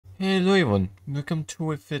Hello everyone, welcome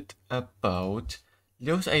to a fit about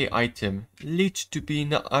those a item leads to be in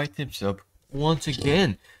the item shop once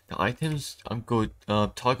again. The items I'm going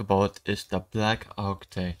to talk about is the Black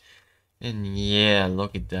Octane. And yeah,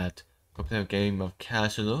 look at that. Go play a game of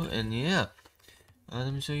Castle and yeah.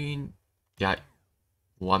 Let me show you. Yeah,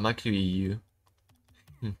 why am I killing you?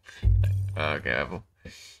 Okay, I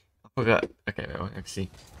forgot. Okay, well, let's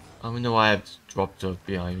see. I don't know why I have dropped off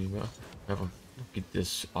behind me, but look at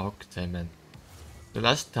this Octane, man. The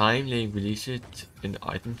last time they released it in the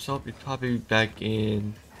item shop, it probably back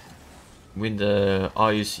in when the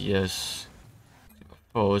RUCS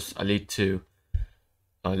post Elite 2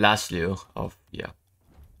 last year of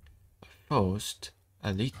post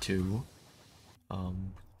Elite 2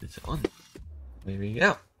 it's on. There we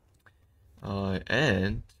go.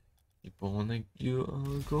 And you wanna do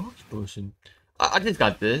a ghost potion. I just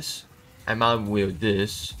got this. I'm out with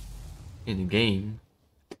this in the game.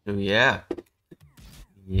 So yeah.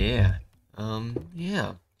 Yeah.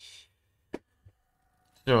 Yeah.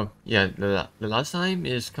 So yeah, the last time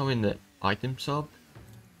is coming the item shop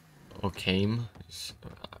or came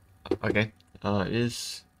okay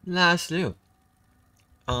is last year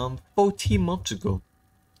 14 months ago.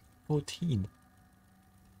 14.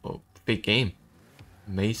 Oh, big game,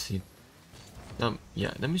 amazing.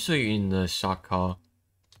 Yeah, let me show you in the Saka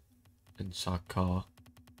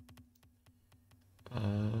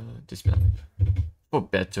this map for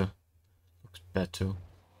better, looks better.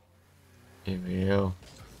 Here we go.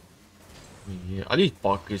 Yeah, I need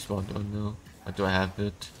this one. Oh no, I do have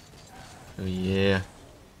it. Oh yeah.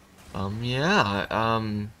 Yeah. Oh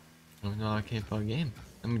no, I can't play a game.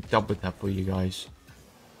 Let me double tap for you guys.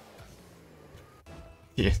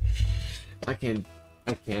 Yeah. I can't.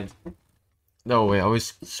 No way, I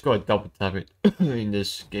was just gonna double tap it in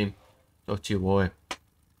this game. Don't you worry.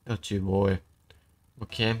 Don't you worry.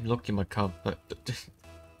 Okay, look in my cup.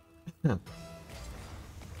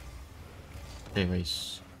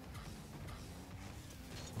 Anyways.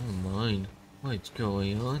 Oh mine. What's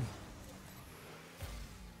going on?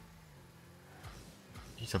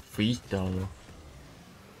 He's a freestyle.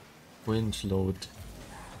 Winch load.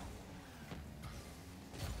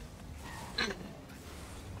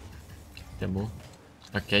 Demo.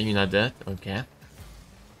 Okay, you're not dead. Okay.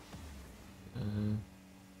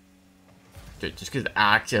 Dude, just because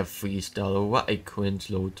actually a freestyler, what a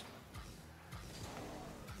cringe load.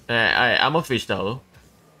 I'm a freestyler.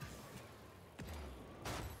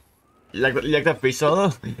 Like that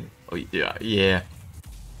freestyler? Oh yeah, yeah.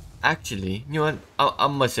 Actually, you know what?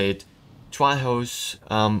 I'm gonna say it. Trials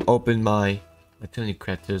opened my 20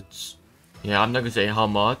 credits. Yeah, I'm not gonna say how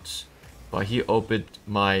much, but he opened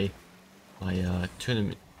my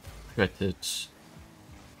tournament credits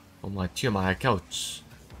on my accounts.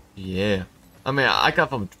 Yeah, I mean I got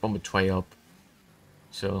from a try up,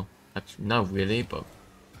 so that's not really, but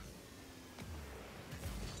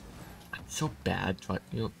I'm so bad.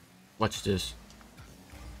 You know, watch this.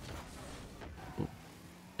 Ooh.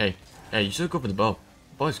 Hey, you should go for the bow.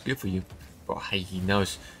 The bow is good for you. Bro, hey, he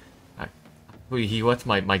knows. He watched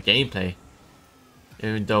my gameplay,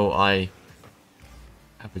 even though I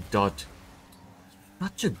have a dot.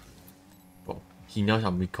 Such a. Bro, he knows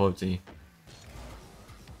I'm recording.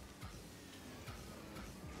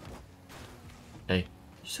 Hey,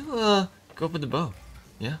 you should go for the bow.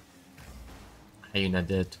 Yeah. Hey, you're not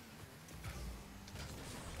dead.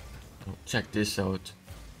 Oh, check this out.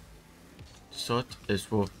 Sword is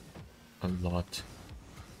worth a lot.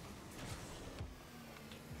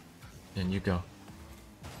 And you go.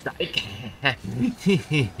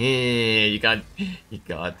 you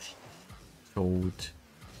got told.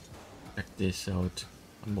 Check this out.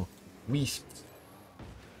 I'm a wisp.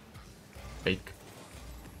 Fake.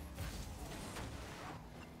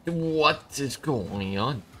 What is going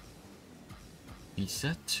on?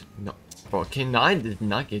 Reset? No. Bro, K9 did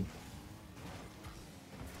not get.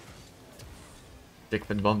 Dick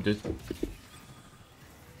for the bomb, dude.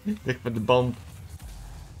 Dick for the bomb.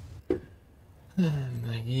 Oh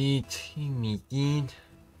my god.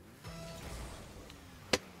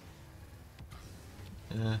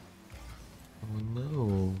 Oh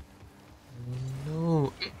no.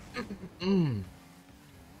 Oh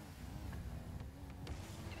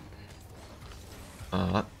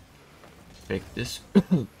no. Fake this.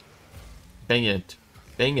 Bang it.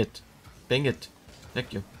 Bang it. Bang it.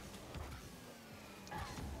 Thank you.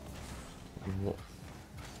 Whoa.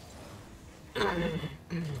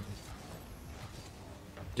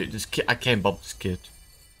 Dude, this kid, I can't bump this kid.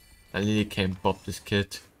 I literally can't bump this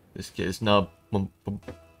kid. This kid is not bumpable.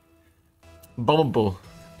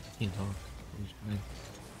 You know.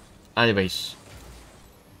 Anyways.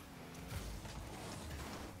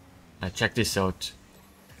 Check this out.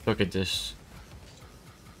 Look at this.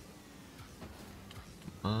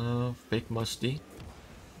 Fake musty.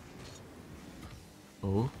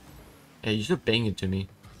 Oh. Hey, you should bang it to me.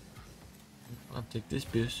 I'll take this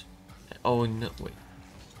boost. Oh no, wait.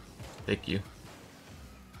 Thank you.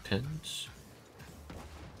 Pins.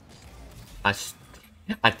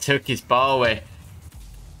 I took his ball away.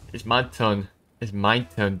 It's my turn. It's my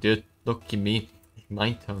turn, dude. Look at me. It's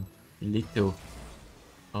my turn. Little.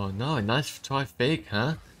 Oh no, nice try fake,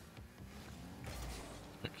 huh?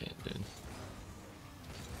 Okay, dude.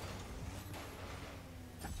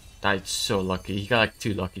 That's so lucky. He got like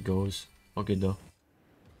 2 lucky goals. Okay though.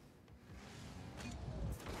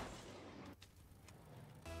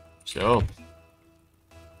 So.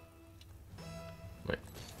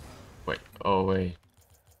 Wait. Oh wait.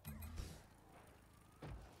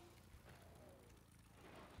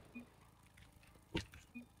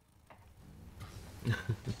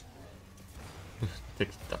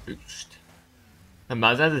 Takes the boost.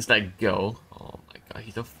 Imagine this like go. Oh my god,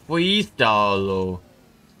 he's a freestyle.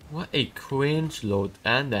 What a cringe load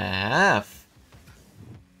and a half.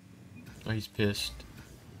 Oh, he's pissed.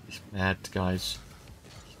 He's mad, guys.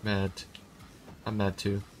 He's mad. I'm mad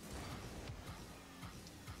too.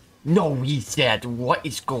 No, he's sad. What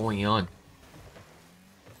is going on?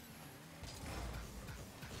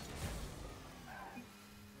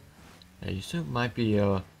 Yeah, you still might be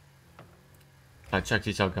check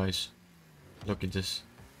this out, guys. Look at this.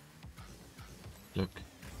 Look.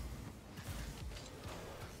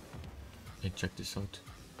 Hey, check this out.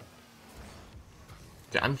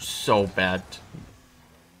 Dude, I'm so bad.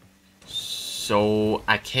 So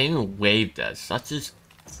I can't even wave that. That's just,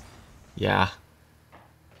 yeah.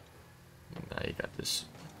 Now you got this.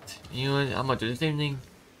 You know what? I'm gonna do the same thing,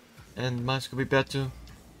 and mine's gonna be better.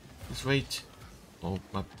 Just wait. Oh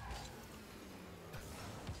my.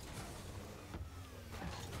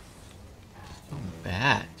 So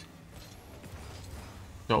bad.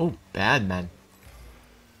 So bad, man.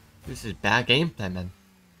 This is bad gameplay, man.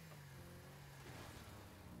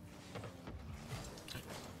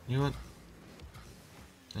 You know what?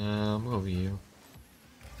 Over you.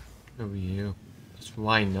 Over you. Just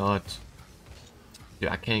why not? Dude,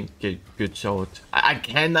 I can't get good shot. I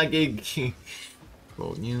cannot get.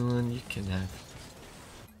 Well, you know what? You can have.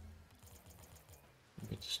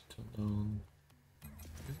 Let me just turn on.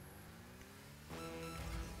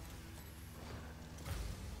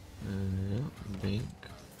 Yeah, bank.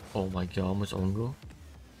 Oh my god, almost on goal.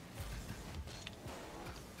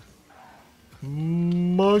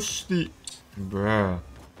 Musty. Bruh.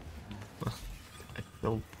 That's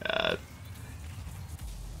so bad.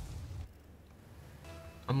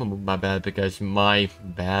 I'm gonna move my bad because my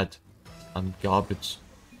bad. I'm garbage.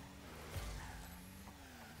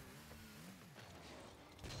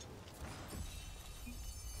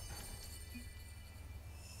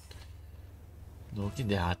 Look at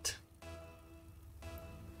that.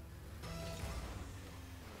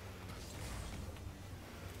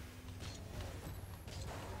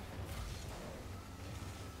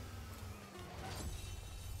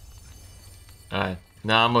 Alright,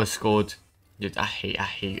 now I'm scored. Dude, I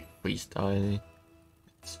hate freestyling.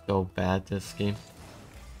 It's so bad this game.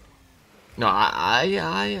 No,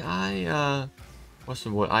 what's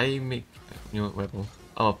the word? I make, you know what, rebel.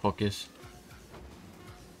 I'm a focus.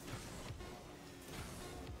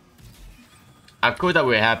 I forgot that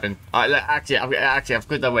way it happened. Actually, I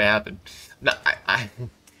forgot that way it happened. No,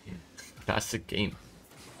 that's the game.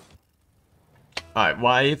 Alright,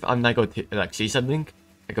 why if I'm not going to like see something,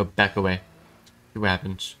 I go back away. See what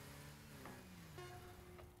happens.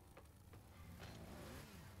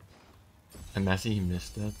 Imagine he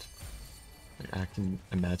missed that. Like, I can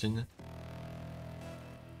imagine it.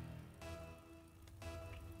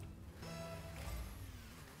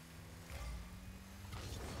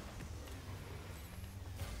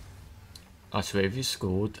 I swear if you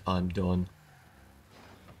scored, I'm done.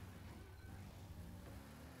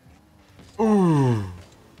 Ooh!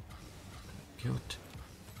 Cute.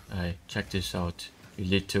 Alright, check this out. You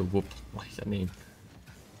little whoop. What is that name?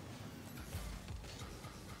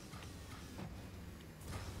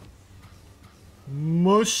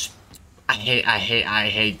 Mush. I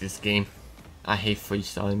hate this game. I hate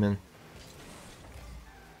freestyle, man.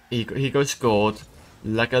 He got scored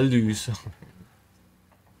like a loser.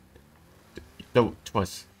 No,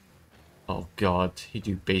 twice. Oh god, he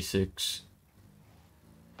do basics.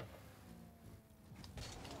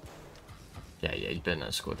 Yeah, you better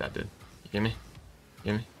not score that, dude. You get me?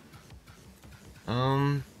 You get me?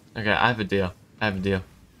 Okay, I have a deal.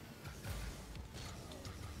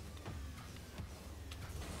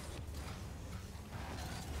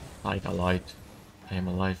 I lied. I am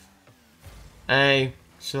alive. Hey,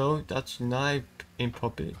 so that's not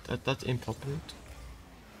improper. That's improper.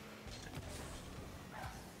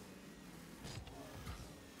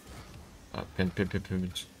 Pin.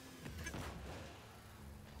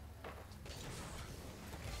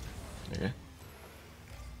 Okay.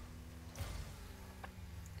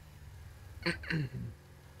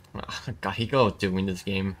 God, he got to win this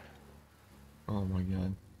game. Oh my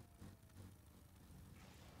god.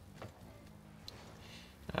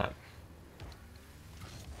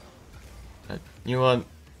 You know what?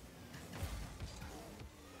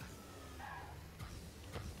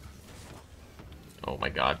 Oh my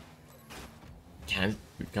god. Can't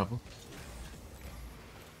recover.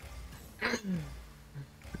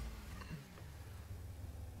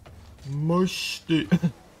 Musty.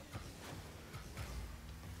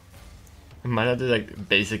 Might have to like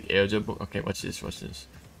basic air dribble. Okay, watch this, watch this.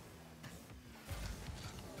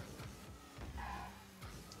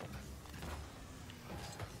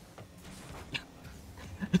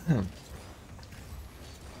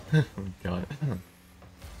 Oh god.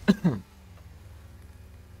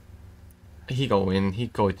 He go win, he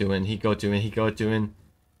go to win, he go to win, he go to win.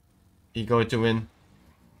 He go to win.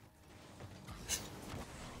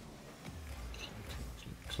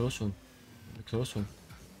 Close one. Close one.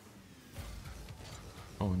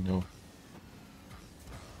 Oh no.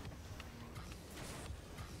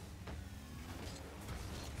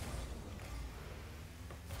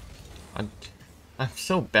 I'm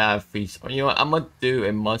so bad at freeze. You know what? I'm gonna do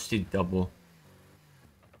a musty double.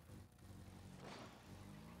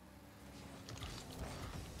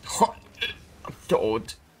 I'm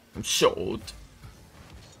sold. I'm sold.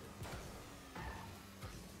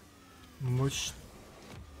 Mush.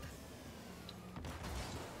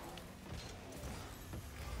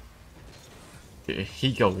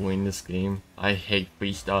 He gonna win this game. I hate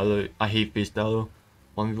freestyle. I hate freestyle.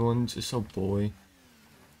 1v1s is so boring.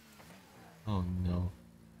 Oh no.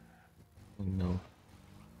 Oh no.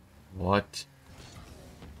 What?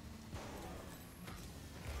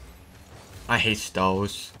 I hate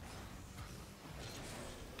stalls.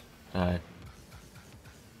 Alright.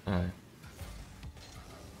 Alright.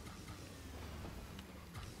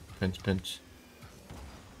 Pinch.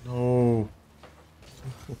 No.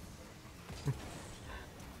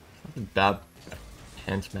 Bad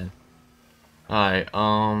hands, man. Alright,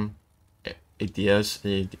 ideas.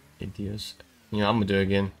 You know, I'm gonna do it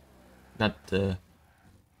again. Not the,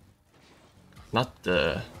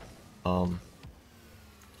 I'm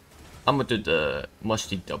gonna do the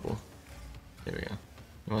musty double. There we go.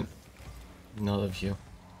 You want another view?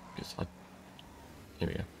 Here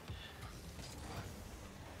we go.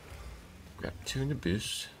 Grab 2 in the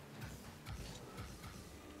boost.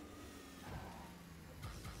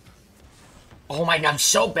 Oh my god, I'm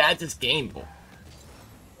so bad at this game, bro.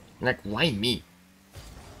 Like, why me?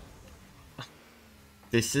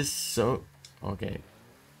 This is so... Okay.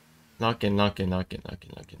 Knock in. I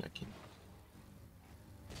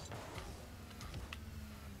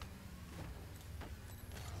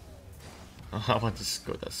want to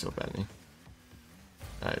score that so badly.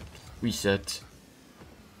 Alright, reset.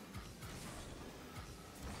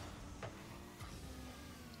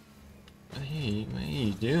 Hey, what are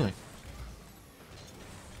you doing?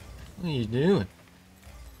 What are you doing?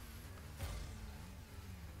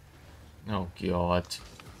 Oh god.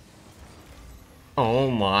 Oh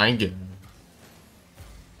my god.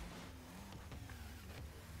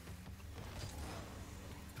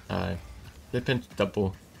 Alright. Flip into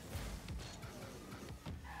double.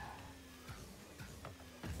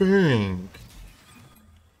 Bang!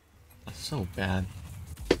 That's so bad.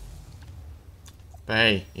 But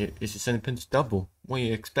hey, it's a center pinch double. What do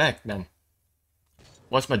you expect, man?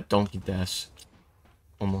 What's my donkey dash?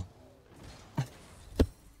 Almost.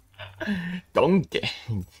 Donkey.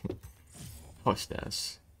 What's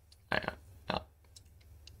this?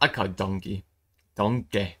 I call it donkey.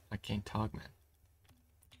 Donkey. I can't talk, man.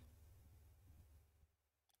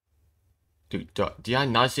 Dude, did I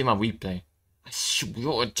not see my replay? I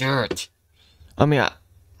swear dirt. I mean, I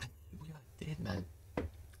did, man.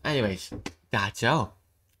 Anyways, that's all.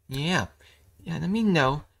 Yeah, let me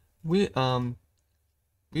know. We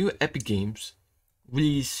Epic Games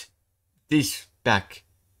release this back.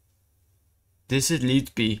 This is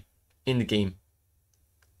Lead B in the game.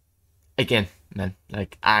 Again, man.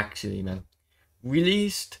 Like, actually, man.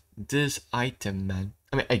 Released this item, man.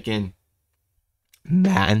 I mean, again.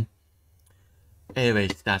 Man.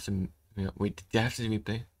 Anyways, that's wait, did you have to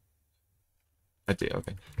replay? I did,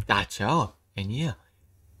 okay. That's all. And yeah.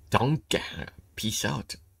 Don't get peace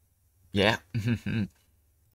out. Yeah.